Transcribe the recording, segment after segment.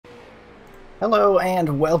Hello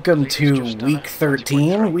and welcome to week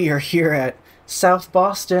 13. We are here at South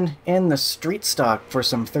Boston in the street stock for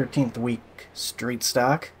some 13th week street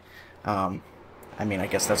stock. I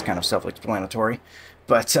guess that's kind of self-explanatory,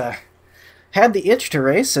 but had the itch to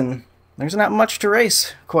race, and there's not much to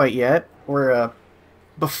race quite yet. We're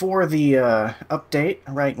before the update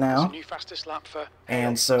right now,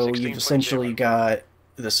 and so you've essentially got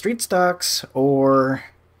the street stocks or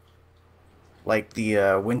like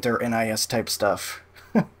the winter NIS type stuff.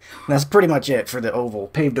 That's pretty much it for the oval,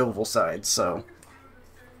 paved oval side, so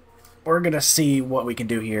we're gonna see what we can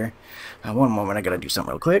do here. One moment, I gotta do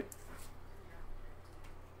something real quick.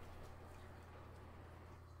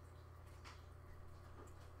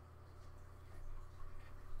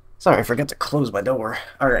 Sorry, I forgot to close my door.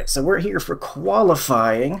 Alright, so we're here for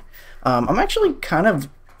qualifying. I'm actually kind of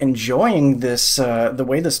enjoying this, the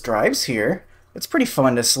way this drives here. It's pretty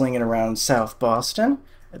fun to sling it around South Boston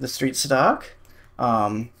at the street stock.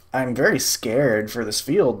 I'm very scared for this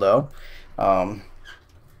field, though. I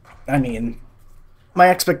mean, my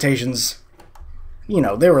expectations,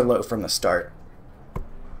 they were low from the start.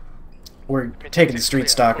 We're taking the street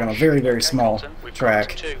stock on a very, very small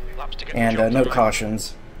track, and no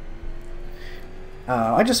cautions.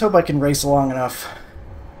 I just hope I can race long enough,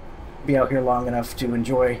 be out here long enough to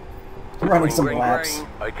enjoy running some laps.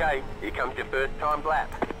 Okay, here comes your first time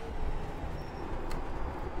lap.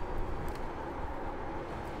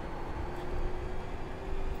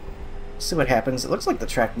 See what happens. It looks like the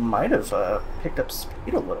track might have picked up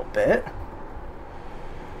speed a little bit.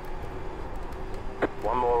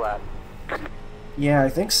 One more lap. Yeah, I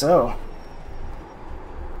think so.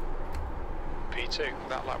 P2,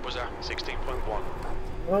 that lap was at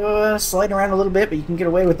 16.1. Sliding around a little bit, but you can get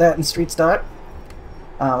away with that in street stock.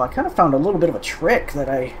 I kind of found a little bit of a trick that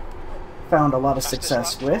I found a lot of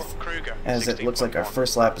success with, as it looks like our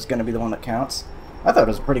first lap is going to be the one that counts. I thought it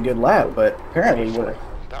was a pretty good lap, but apparently we're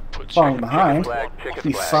falling behind.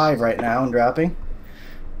 P5 right now and dropping.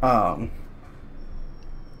 I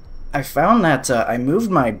found that I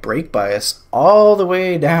moved my brake bias all the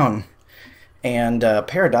way down, and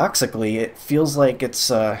paradoxically it feels like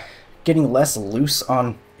it's getting less loose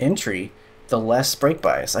on entry the less brake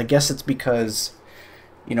bias. I guess it's because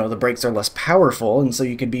the brakes are less powerful, and so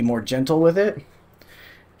you can be more gentle with it.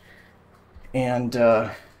 And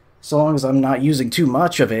so long as I'm not using too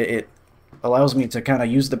much of it, it allows me to kind of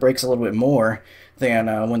use the brakes a little bit more than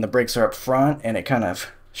when the brakes are up front, and it kind of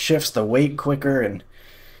shifts the weight quicker, and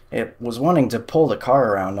it was wanting to pull the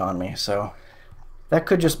car around on me. So that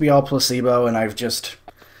could just be all placebo, and I've just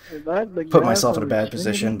put myself in a bad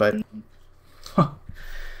position, but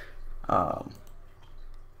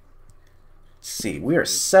let's see, we are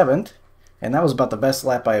 7th, and that was about the best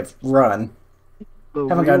lap I've run.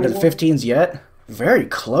 Haven't gotten to the 15s yet. Very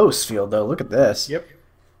close field, though. Look at this. Yep.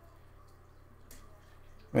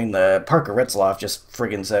 I mean, the Parker Retzloff just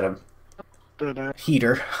friggin' set a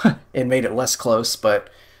heater and made it less close, but,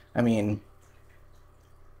 I mean,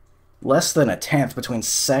 less than a tenth between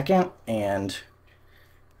 2nd and...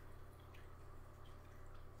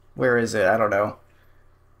 where is it? I don't know.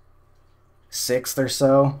 6th or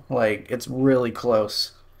so. Like, it's really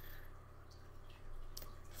close.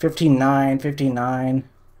 15-9, 15-9.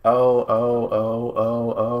 Oh.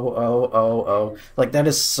 Like, that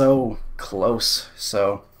is so close.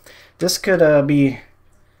 So, this could be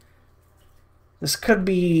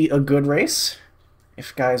a good race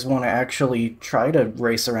if guys want to actually try to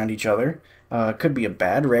race around each other. Could be a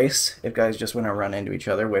bad race if guys just want to run into each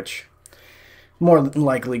other, which more than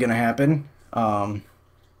likely going to happen.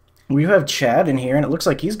 We have Chad in here, and it looks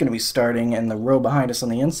like he's going to be starting in the row behind us on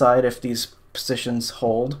the inside if these positions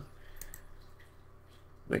hold.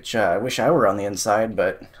 Which I wish I were on the inside,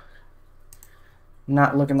 but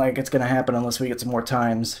not looking like it's going to happen unless we get some more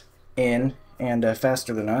times in and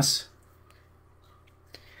faster than us.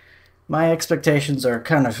 My expectations are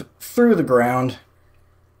kind of through the ground.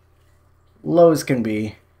 Low as can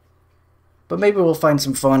be. But maybe we'll find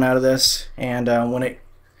some fun out of this, and when it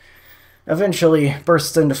eventually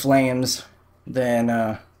bursts into flames, then,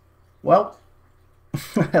 well,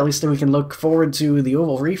 at least we can look forward to the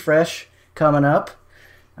oval refresh coming up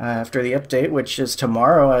after the update, which is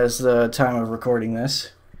tomorrow as the time of recording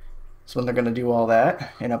this. That's when they're going to do all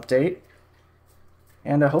that, an update.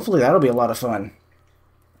 And hopefully that'll be a lot of fun.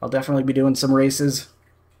 I'll definitely be doing some races,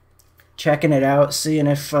 checking it out, seeing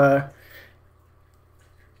if the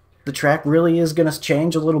track really is going to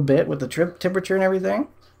change a little bit with the temperature and everything.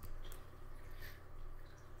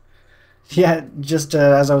 Yeah, just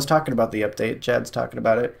as I was talking about the update, Chad's talking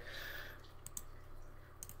about it.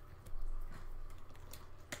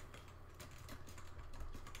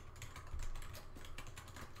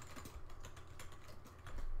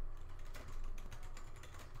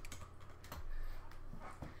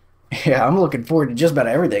 Yeah, I'm looking forward to just about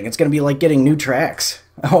everything. It's going to be like getting new tracks,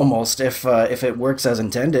 almost, if it works as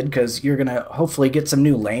intended, because you're going to hopefully get some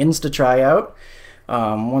new lanes to try out.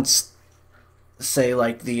 Once, say,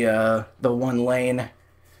 like the one lane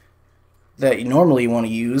that you normally want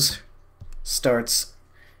to use starts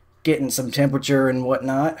getting some temperature and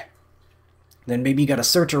whatnot, then maybe you got to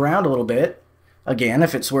search around a little bit, again,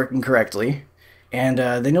 if it's working correctly, and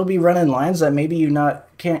then you'll be running lines that maybe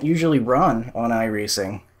can't usually run on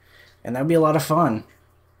iRacing. And that'd be a lot of fun.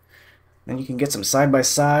 Then you can get some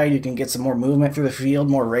side-by-side, you can get some more movement through the field,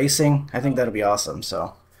 more racing. I think that'll be awesome,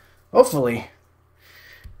 so hopefully.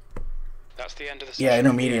 That's the end of the session. Yeah,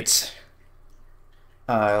 intermediates.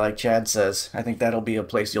 Like Chad says, I think that'll be a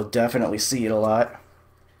place you'll definitely see it a lot.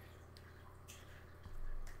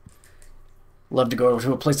 Love to go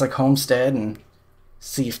to a place like Homestead and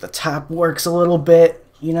see if the top works a little bit,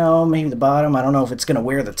 you know, maybe the bottom. I don't know if it's going to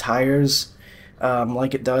wear the tires.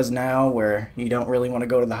 Like it does now, where you don't really want to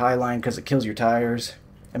go to the high line because it kills your tires.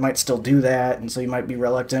 It might still do that, and so you might be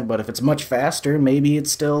reluctant, but if it's much faster, maybe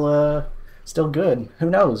it's still good. Who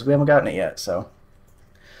knows? We haven't gotten it yet, so.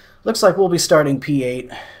 Looks like we'll be starting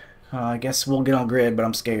P8. I guess we'll get on grid, but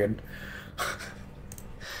I'm scared.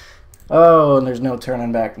 Oh, and there's no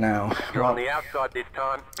turning back now. You're on the outside this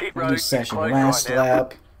time. Pit road New is session, closed last right now.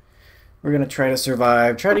 lap. We're going to try to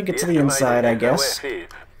survive. Try to get to the inside, I guess. Pretty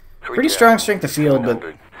Pretty strong strength of field, but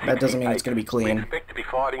that doesn't mean it's going to be We clean. expect to be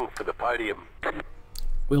fighting for the podium.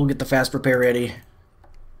 We'll get the fast prepare ready.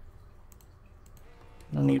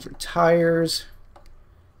 No need for tires.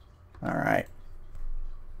 Alright.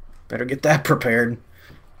 Better get that prepared.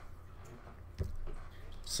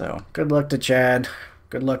 So, good luck to Chad.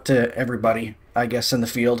 Good luck to everybody, I guess, in the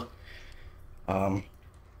field.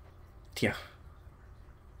 Yeah.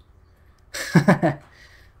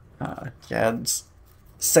 Chad's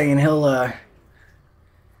saying he'll,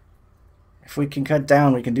 if we can cut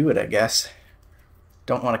down, we can do it, I guess.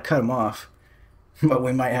 Don't want to cut him off, but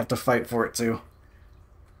we might have to fight for it too.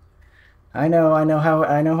 I know how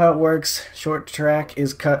it works. Short track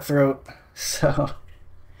is cutthroat, so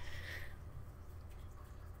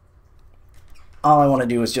all I want to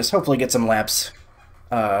do is just hopefully get some laps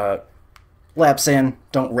in.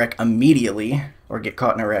 Don't wreck immediately or get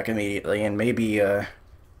caught in a wreck immediately, and maybe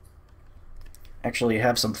actually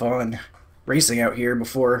have some fun racing out here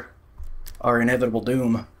before our inevitable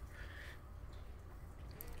doom.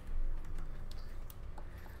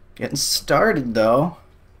 Getting started though.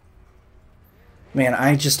 Man,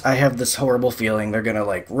 I have this horrible feeling they're gonna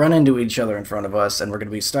like run into each other in front of us, and we're gonna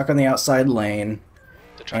be stuck on the outside lane,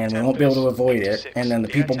 and we won't be able to avoid it, and then the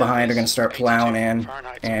people behind are gonna start plowing in,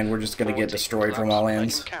 and we're just gonna get destroyed from all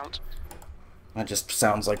ends. That just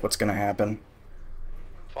sounds like what's gonna happen.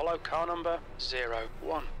 Follow car number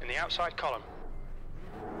 01 in the outside column.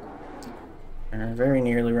 We're very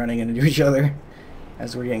nearly running into each other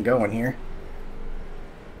as we're getting going here.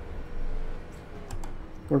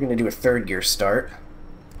 We're going to do a third gear start.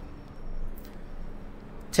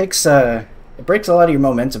 It breaks a lot of your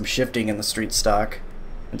momentum shifting in the street stock,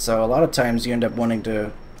 and so a lot of times you end up wanting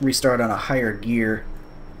to restart on a higher gear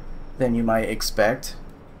than you might expect.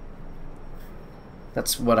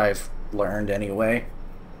 That's what I've learned anyway.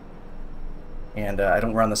 And I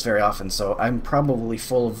don't run this very often, so I'm probably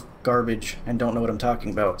full of garbage and don't know what I'm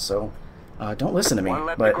talking about, so don't listen to me.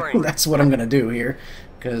 But that's what I'm going to do here,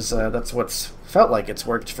 because that's what's felt like it's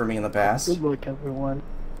worked for me in the past. Good luck, everyone.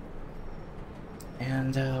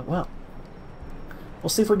 And, well, we'll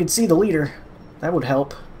see if we can see the leader. That would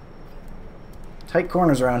help. Tight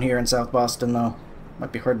corners around here in South Boston, though.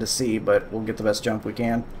 Might be hard to see, but we'll get the best jump we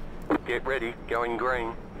can. Get ready, going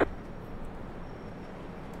green.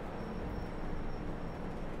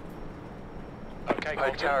 Okay,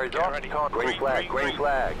 Post Colton, car is get off. ready. Green flag, green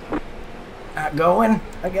flag. Not going,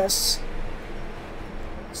 I guess.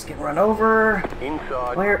 Just get run over.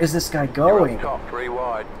 Inside. Where is this guy You're going? on top, 3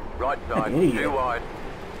 wide. Right side, An idiot. 2 wide.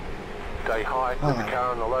 Stay high, with the Ah.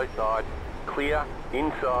 car on the low side. Clear,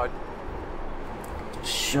 inside.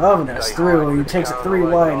 Shoving us Stay through. high, He with the takes it car on 3 the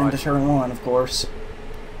low wide side. into turn 1, of course.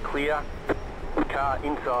 Clear. Car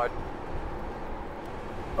inside.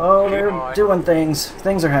 Oh, Keep they're high. doing things.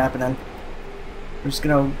 Things are happening. We're just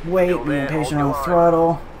gonna wait, Still being there, patient hold on your the line.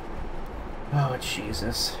 throttle. Oh,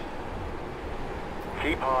 Jesus.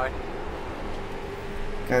 Keep high.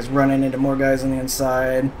 Guys running into more guys on the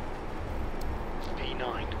inside.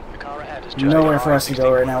 P9. The car ahead is just Nowhere for us to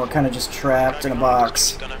go right now. We're kind of just trapped in a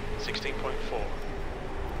box. 16.4.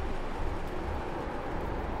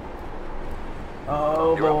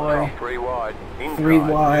 Oh, You're up boy. top, 3 wide. Inside, 3 2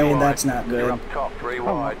 wide, that's not You're good. up top, 3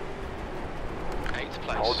 wide. 8th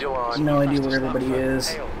place. Hold your line. No idea where everybody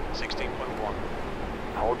is. 16.1.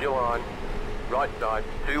 Hold your line. Right side,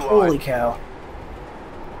 too wide. Holy cow.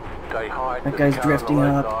 Stay high. That There's a guy's car on the drifting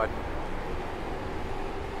low up. side.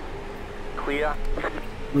 Clear.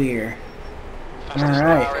 Clear. Fastest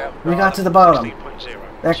Alright, car out. we got to the bottom. 16.0.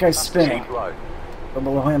 That guy's Fastest spinning. Keep low. Go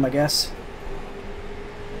below him, I guess.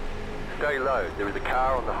 Stay low. There is a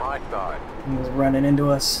car on the high side. He's running into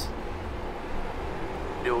us.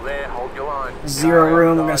 Still there. Hold your line. Zero Car room,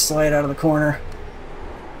 we're gonna outside. slide out of the corner.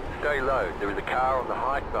 Stay low. There is a car on the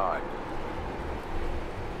high side.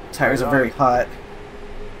 Tires are very hot.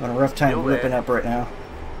 I'm having a rough time Still whipping there. up right now.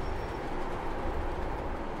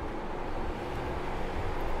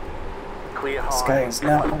 Clear high. This guy is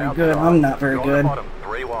not very Outside. good. I'm not very You're on the good. bottom,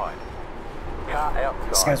 3 wide. Car outside.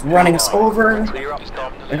 This guy's running us over. Clear up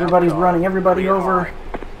top. Everybody's outside. running everybody Clear over. high.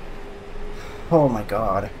 Oh my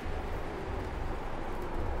god.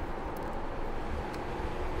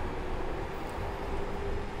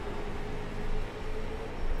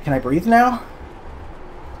 Can I breathe now?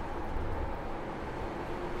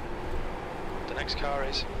 The next car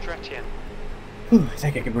is Tretien. Whew, I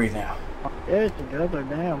think I can breathe now. There's the other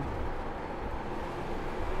dam.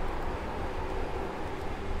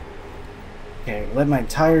 Okay, let my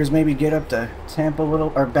tires maybe get up to temp a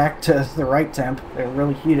little, or back to the right temp. They're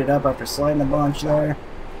really heated up after sliding a bunch there.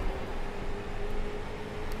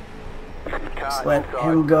 Just Car let inside.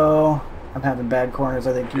 him go. I'm having bad corners,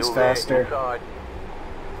 I think he's Still there, faster. inside.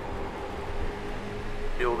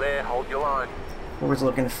 Still there, hold your line. Forward's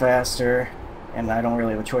looking faster, and I don't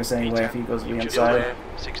really have a choice anyway if he goes to the inside. there.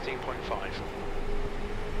 16.5.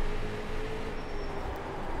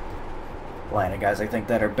 Line of guys I think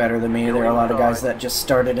that are better than me. There are a lot of guys that just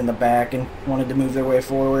started in the back and wanted to move their way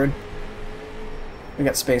forward. We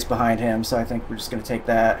got space behind him, so I think we're just going to take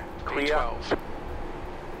that. Clear. B12.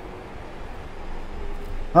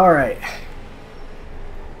 Alright.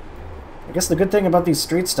 I guess the good thing about these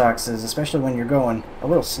street stocks is, especially when you're going a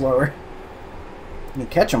little slower, you can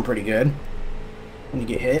catch them pretty good when you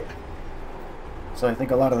get hit. So I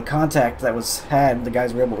think a lot of the contact that was had, the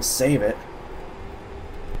guys were able to save it.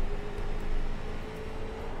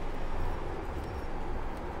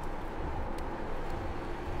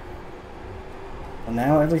 And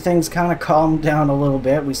now everything's kind of calmed down a little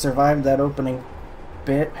bit. We survived that opening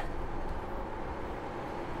bit.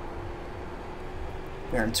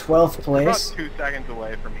 We're in 12th You're about place. 2 seconds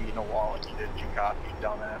away from eating a wall like you did Chukot, you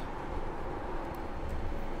dumbass.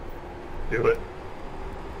 Do it.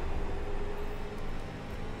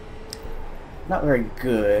 Not very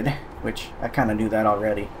good, which I kind of knew that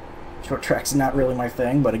already. Short track's not really my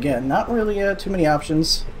thing, but again, not really too many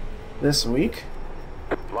options this week.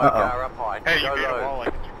 Low Uh-oh. car up high. Hey, you Go beat a wall low.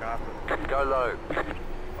 like Chukot. Go low.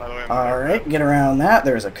 By the way, I'm Alright, get around that.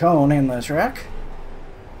 There's a cone in the track.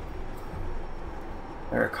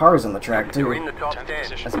 There are cars in the track You're in too, the top 10th 10.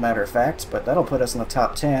 position. as a matter of fact, but that'll put us in the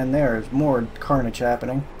top 10. There's more carnage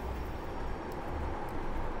happening.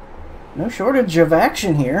 No shortage of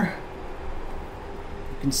action here.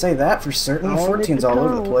 You can say that for certain. Oh, 14's all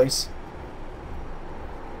over the go. place.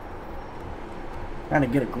 Trying to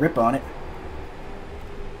get a grip on it.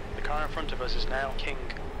 The car in front of us is now King.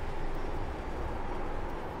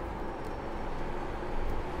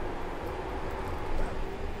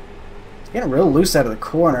 It's getting real loose out of the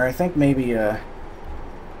corner. I think maybe the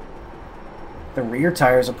rear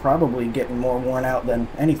tires are probably getting more worn out than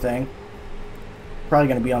anything. Probably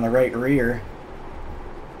going to be on the right rear.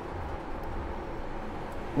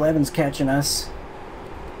 11's catching us.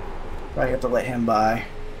 Probably have to let him by.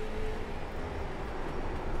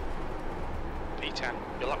 P10.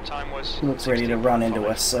 Your lap time was. He looks ready to run into 16.5.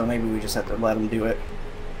 us, so maybe we just have to let him do it.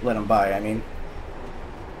 Let him by, I mean.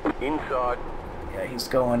 Inside. Yeah, he's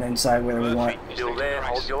going inside where we want. Murphy is Still leading there, the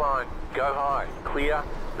hold race. your line. Go high. Clear.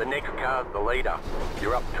 The next car's the leader.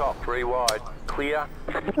 You're up top, 3 wide. Clear.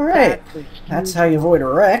 Alright, that's how you avoid a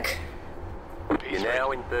wreck. You're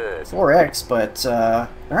now in 3rd. 4X, but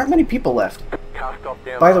there aren't many people left. Car stop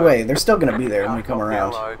down By the low. way, they're still going to be there when we Car come stop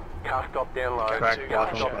around. down low. Car stop down low. Back Two watch Car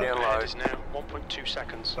on stop that. down ahead low. is now 1.2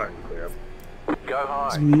 seconds. starting to clear up. Go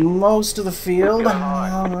high. Most of the field. Go I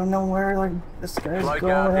high. don't know where like this guy's Slow car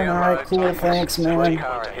going. down Alright, low. cool, thanks, Slow man.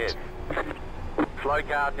 car ahead. Slow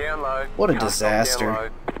car down low. What a Car stop down disaster. low.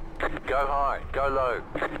 Go high. Go low.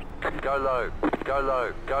 Go low. Go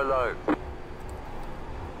low. Go low.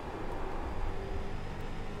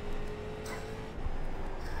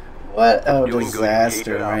 What a Doing good. Keep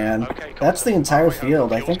disaster, it up. man. Okay, That's the Colton. entire Halfway up.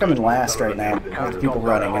 field. I think I'm in last right now with people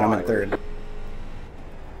running, and I'm in 3rd.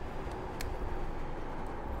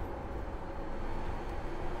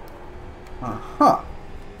 Uh-huh.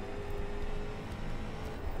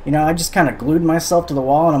 You know, I just kind of glued myself to the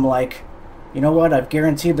wall, and I'm like, you know what? I've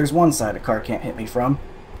guaranteed there's one side a car can't hit me from.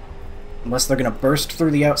 Unless they're going to burst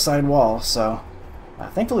through the outside wall, so...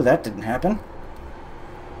 thankfully that didn't happen.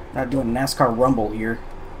 Not doing NASCAR Rumble here.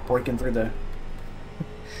 Breaking through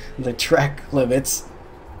the track limits.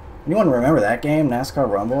 Anyone remember that game, NASCAR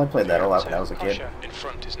Rumble? I played that a lot when I was a kid. In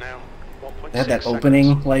front is now 1.6 They had that seconds.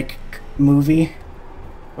 opening, like, movie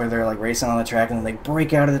where they're, like, racing on the track, and then they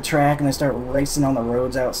break out of the track, and they start racing on the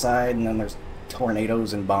roads outside, and then there's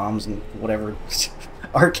tornadoes and bombs and whatever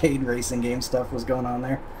arcade racing game stuff was going on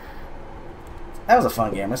there. That was a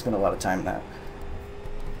fun game. I spent a lot of time in that.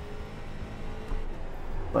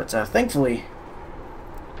 But thankfully,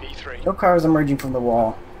 P3. no cars emerging from the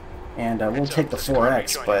wall, and we'll take the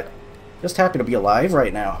 4X, but just happy to be alive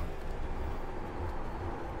right now.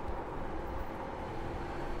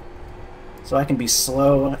 So I can be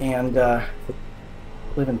slow and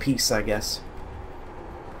live in peace, I guess.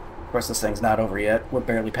 Of course, this thing's not over yet. We're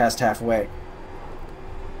barely past halfway.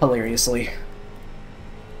 Hilariously.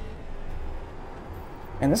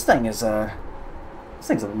 And this thing's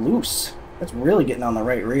loose. It's really getting on the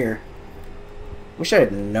right rear. Wish I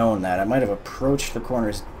had known that. I might have approached the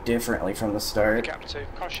corners differently from the start. Gap 2,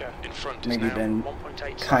 Kosher in front is Maybe now been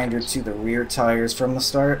 1.8 kinder seconds. to the rear tires from the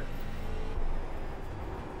start.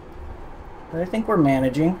 But I think we're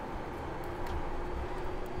managing.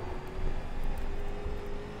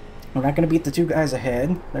 We're not going to beat the two guys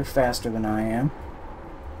ahead. They're faster than I am.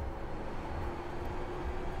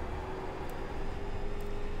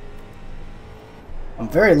 I'm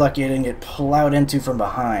very lucky I didn't get plowed into from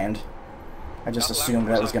behind. I just assumed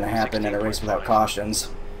that was going to happen in a race without cautions.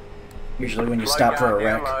 Usually when you stop for a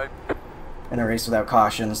wreck in a race without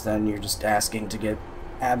cautions, then you're just asking to get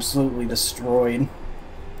absolutely destroyed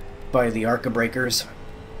by the ARCA breakers.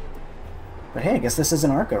 But hey, I guess this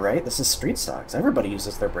isn't ARCA, right? This is street stocks. Everybody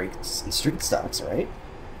uses their brakes in street stocks, right?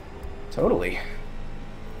 Totally.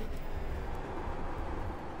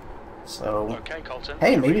 So, Okay, Colton.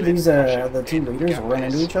 hey, maybe Relay these Kosher the two in leaders gap will run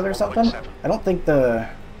into is each other or something. 1.7. I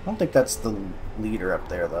don't think that's the leader up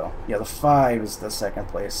there though. Yeah, the 5 is the second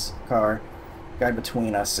place car. Guy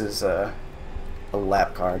between us is a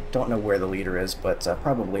lap car. Don't know where the leader is, but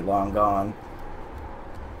probably long gone.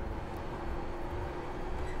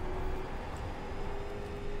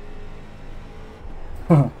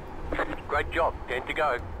 Great job. 10 to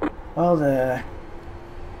go. Well, I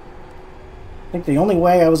think the only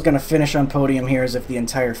way I was going to finish on podium here is if the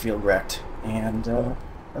entire field wrecked. And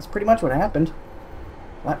that's pretty much what happened.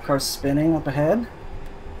 Lap car spinning up ahead.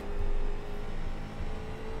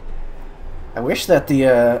 I wish that the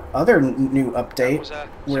other new update,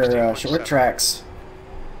 where short tracks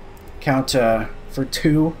count for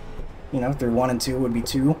 2, you know, through 1 and 2 would be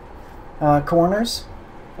 2 corners.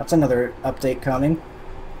 That's another update coming.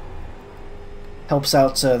 Helps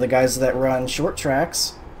out the guys that run short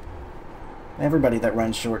tracks. Everybody that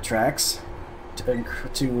runs short tracks to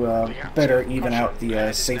better even out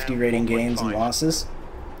the safety rating gains and losses.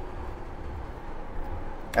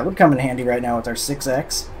 That would come in handy right now with our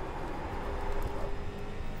 6X.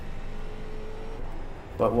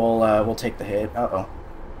 But we'll take the hit. Uh-oh.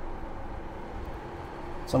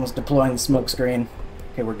 Someone's deploying the smoke screen.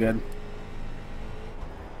 Okay, we're good.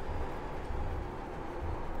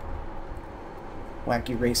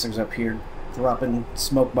 Wacky racers up here dropping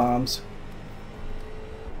smoke bombs.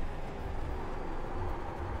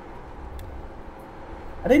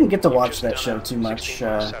 I didn't get to watch that show too much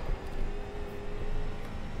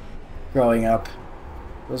growing up.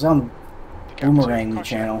 It was on Boomerang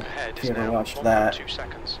channel, if you ever watched that,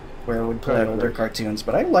 where it would play older cartoons,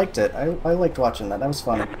 but I liked it. I liked watching that. That was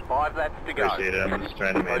fun. 5 laps to go. Appreciate it. I'm just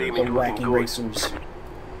trying to manage. The wacky racers.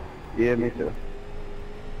 Yeah, me too.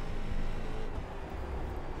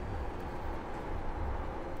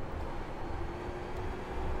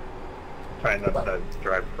 Trying not to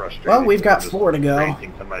drive frustrated. Well, we've got I'm just 4 to go.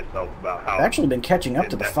 ranting to myself about how I've actually been catching up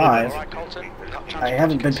to the 5. I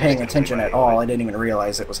haven't been paying attention at all. I didn't even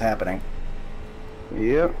realize it was happening.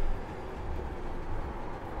 Yep.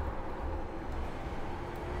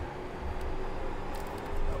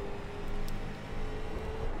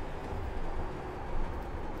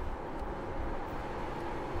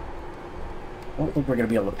 I don't think we're going to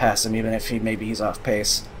be able to pass him, even if maybe he's off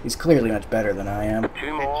pace. He's clearly much better than I am.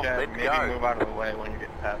 2 more. Chad, Let's maybe go. move out of the way when you're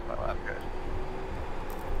getting past my lap, guys.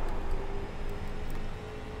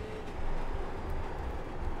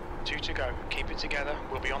 Two to go. Keep it together.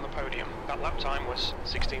 We'll be on the podium. That lap time was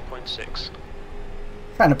 16.6.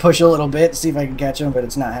 Trying to push a little bit, see if I can catch him, but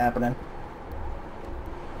it's not happening.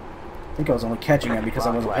 I think I was only catching him because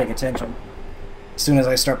I wasn't paying attention. As soon as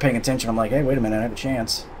I start paying attention, I'm like, hey, wait a minute, I have a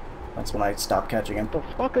chance. That's when I stop catching him. What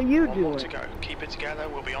the fuck are you One more doing? to go. Keep it together.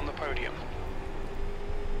 We'll be on the podium.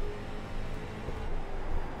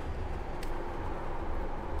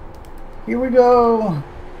 Here we go!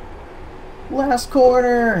 Last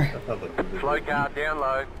corner! Slow car down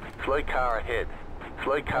low. Slow car ahead.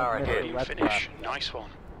 Slow car ahead. Finish. Nice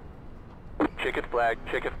one. Checkered flag,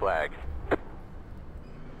 checkered flag.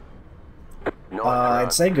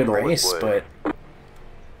 I'd say good race, but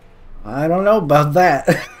I don't know about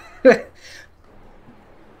that.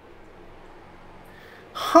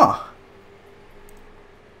 Huh.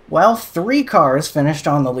 Well, 3 cars finished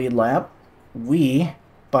on the lead lap. We,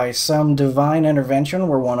 by some divine intervention,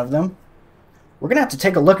 were one of them. We're gonna have to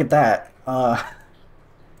take a look at that.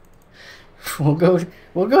 We'll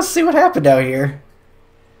go see what happened out here.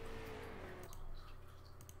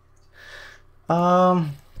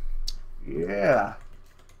 Yeah.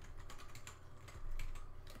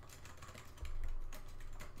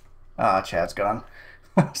 Ah, Chad's gone.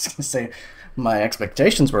 I was gonna say my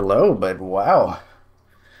expectations were low, but wow.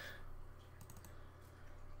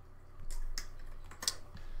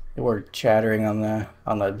 They were chattering on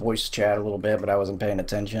the voice chat a little bit, but I wasn't paying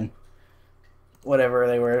attention. Whatever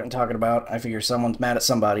they were talking about, I figure someone's mad at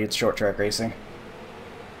somebody. It's short track racing.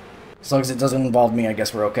 As long as it doesn't involve me, I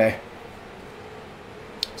guess we're okay.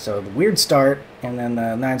 So the weird start, and then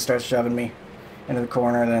the 9 starts shoving me into the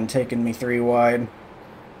corner, then taking me 3 wide,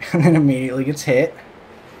 and then immediately gets hit.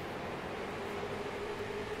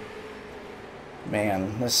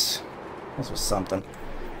 Man, this was something.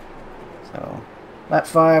 So lap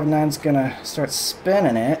 5, 9's gonna start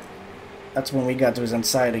spinning it. That's when we got to his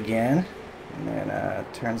inside again. And then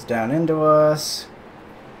turns down into us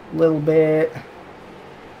a little bit.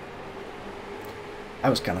 I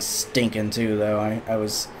was kind of stinking too, though. I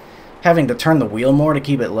was having to turn the wheel more to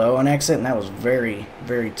keep it low on exit, and that was very,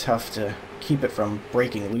 very tough to keep it from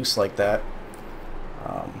breaking loose like that.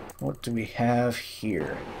 What do we have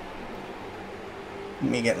here?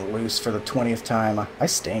 Me getting loose for the 20th time. I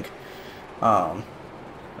stink. I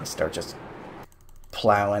start just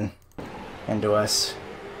plowing into us.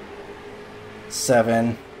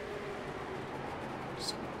 7.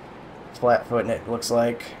 Just flat-footing it, looks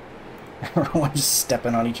like. Everyone just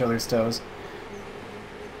stepping on each other's toes.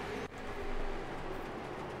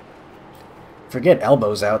 Forget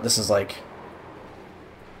elbows out, this is like,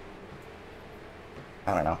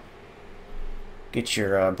 I don't know. Get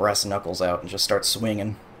your brass knuckles out and just start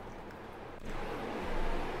swinging.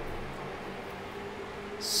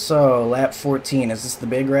 So, lap 14, is this the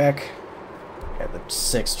big wreck? Yeah, the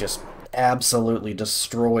 6 just absolutely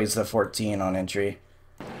destroys the 14 on entry.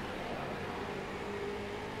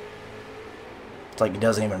 It's like he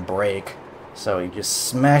doesn't even brake. So he just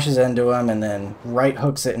smashes into him and then right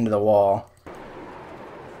hooks it into the wall.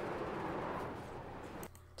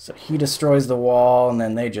 So he destroys the wall and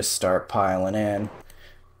then they just start piling in.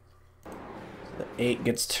 The 8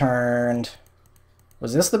 gets turned.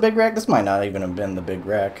 Was this the big wreck? This might not even have been the big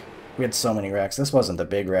wreck. We had so many wrecks. This wasn't the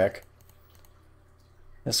big wreck.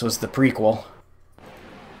 This was the prequel.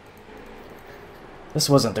 This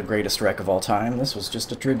wasn't the greatest wreck of all time. This was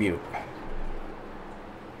just a tribute.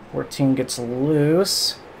 14 gets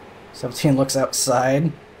loose. 17 looks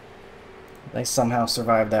outside. They somehow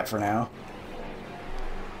survived that for now.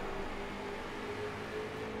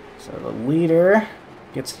 So the leader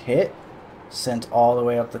gets hit, sent all the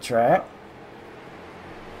way up the track.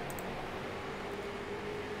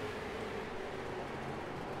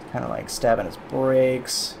 Kind of like stabbing his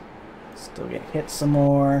brakes. Still get hit some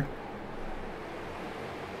more.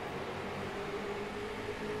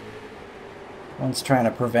 One's trying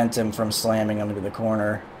to prevent him from slamming him into the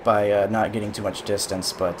corner by not getting too much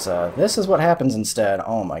distance, but this is what happens instead.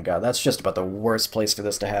 Oh my god, that's just about the worst place for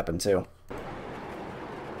this to happen too.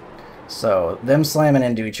 So, them slamming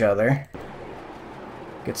into each other.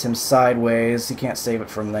 Gets him sideways, he can't save it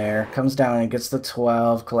from there. Comes down and gets the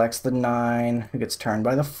 12, collects the 9, who gets turned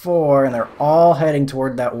by the 4, and they're all heading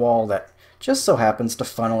toward that wall that just so happens to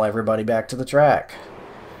funnel everybody back to the track.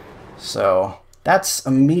 So, that's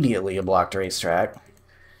immediately a blocked racetrack.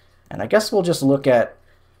 And I guess we'll just look at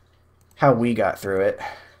how we got through it.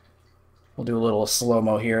 We'll do a little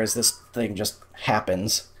slow-mo here as this thing just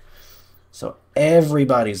happens. So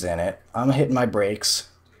everybody's in it. I'm hitting my brakes.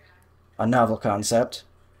 A novel concept.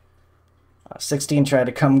 16 tried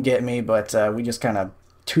to come get me, but we just kind of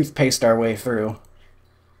toothpaste our way through.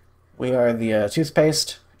 We are the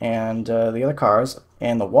toothpaste, and the other cars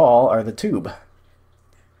and the wall are the tube.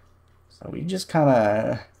 So we just kind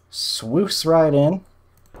of swoosh right in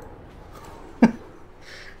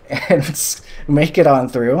and make it on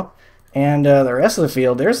through. And the rest of the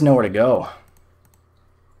field, there's nowhere to go.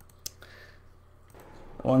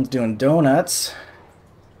 The one's doing donuts.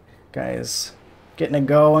 Guys, getting it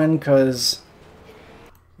going because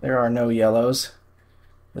there are no yellows.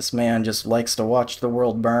 This man just likes to watch the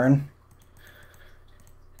world burn.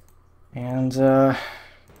 And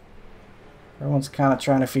everyone's kind of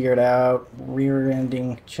trying to figure it out,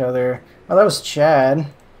 rear-ending each other. Oh, that was Chad.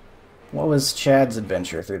 What was Chad's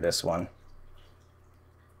adventure through this one?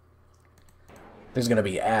 There's going to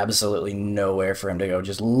be absolutely nowhere for him to go.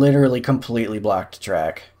 Just literally completely blocked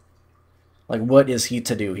track. Like, what is he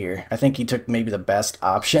to do here? I think he took maybe the best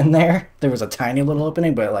option there. There was a tiny little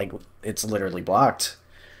opening, but, like, it's literally blocked.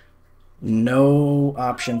 No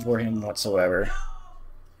option for him whatsoever.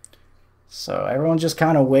 So everyone's just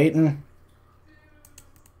kind of waiting.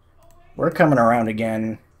 We're coming around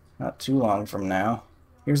again not too long from now.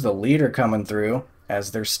 Here's the leader coming through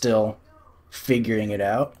as they're still figuring it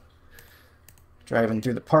out. Driving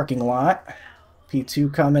through the parking lot.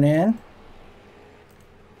 P2 coming in.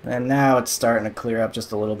 And now it's starting to clear up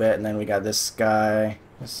just a little bit. And then we got this guy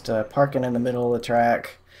just parking in the middle of the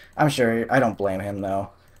track. I'm sure, I don't blame him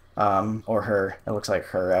though. Or her. It looks like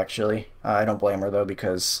her actually. I don't blame her though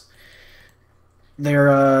because they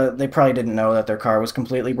probably didn't know that their car was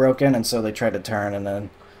completely broken, and so they tried to turn, and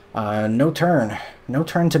then no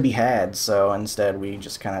turn to be had. So instead, we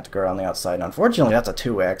just kind of have to go around the outside. Unfortunately, that's a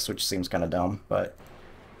 2X, which seems kind of dumb, but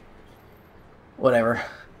whatever.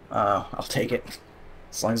 I'll take it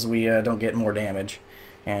as long as we don't get more damage.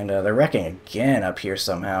 And they're wrecking again up here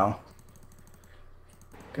somehow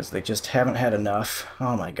because they just haven't had enough.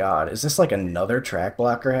 Oh my God, is this like another track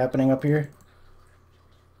blocker happening up here?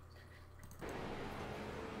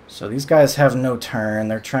 So these guys have no turn.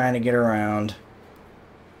 They're trying to get around.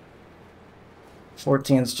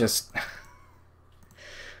 14's just...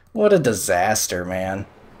 What a disaster, man.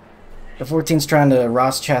 The 14's trying to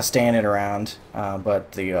Ross Chastain it around,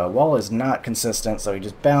 but the wall is not consistent, so he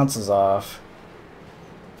just bounces off.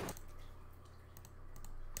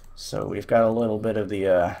 So we've got a little bit of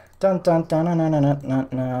the dun dun dun dun dun dun dun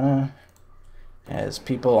dun as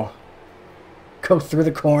people go through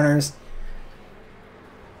the corners.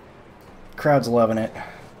 Crowd's loving it.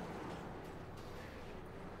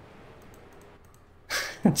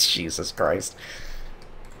 Jesus Christ.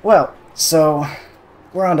 Well, so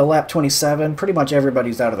we're on to lap 27. Pretty much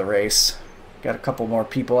everybody's out of the race. Got a couple more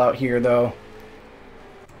people out here, though.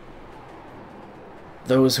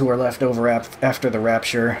 Those who are left over after the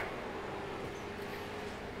rapture.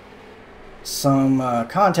 Some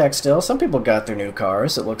contact still. Some people got their new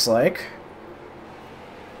cars, it looks like.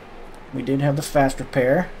 We did have the fast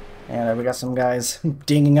repair. And we got some guys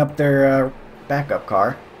dinging up their backup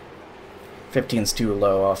car. 15's too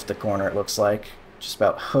low off the corner, it looks like. Just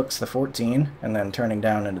about hooks the 14, and then turning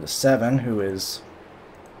down into the 7, who is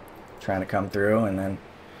trying to come through, and then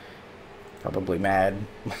probably mad,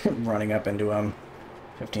 running up into him.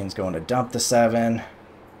 15's going to dump the 7.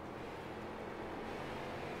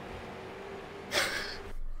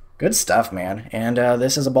 Good stuff, man. And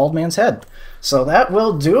this is a bald man's head. So that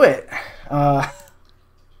will do it.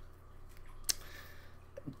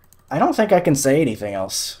 I don't think I can say anything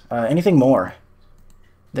else, anything more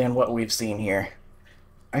than what we've seen here.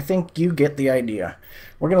 I think you get the idea.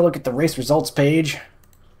 We're going to look at the race results page,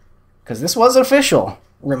 because this was official.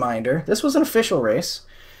 Reminder, this was an official race.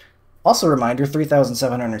 Also reminder,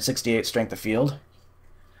 3,768 strength of field.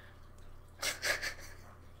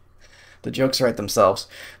 The jokes write themselves.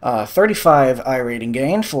 35 I rating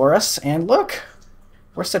gain for us, and look,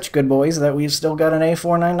 we're such good boys that we've still got an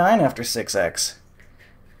A499 after 6X.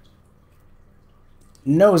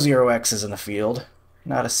 No 0X's in the field.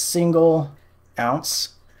 Not a single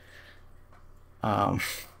ounce. That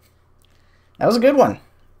was a good one.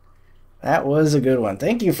 That was a good one.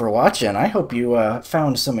 Thank you for watching. I hope you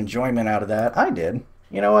found some enjoyment out of that. I did.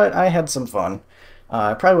 You know what? I had some fun.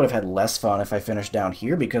 I probably would have had less fun if I finished down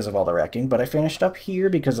here because of all the wrecking, but I finished up here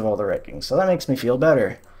because of all the wrecking, so that makes me feel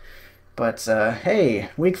better. But, hey,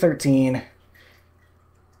 week 13,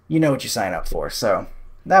 you know what you sign up for, so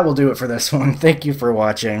that will do it for this one. Thank you for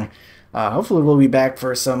watching. Hopefully we'll be back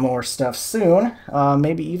for some more stuff soon,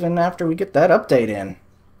 maybe even after we get that update in.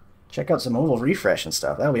 Check out some oval refresh and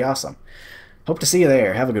stuff. That'll be awesome. Hope to see you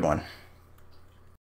there. Have a good one.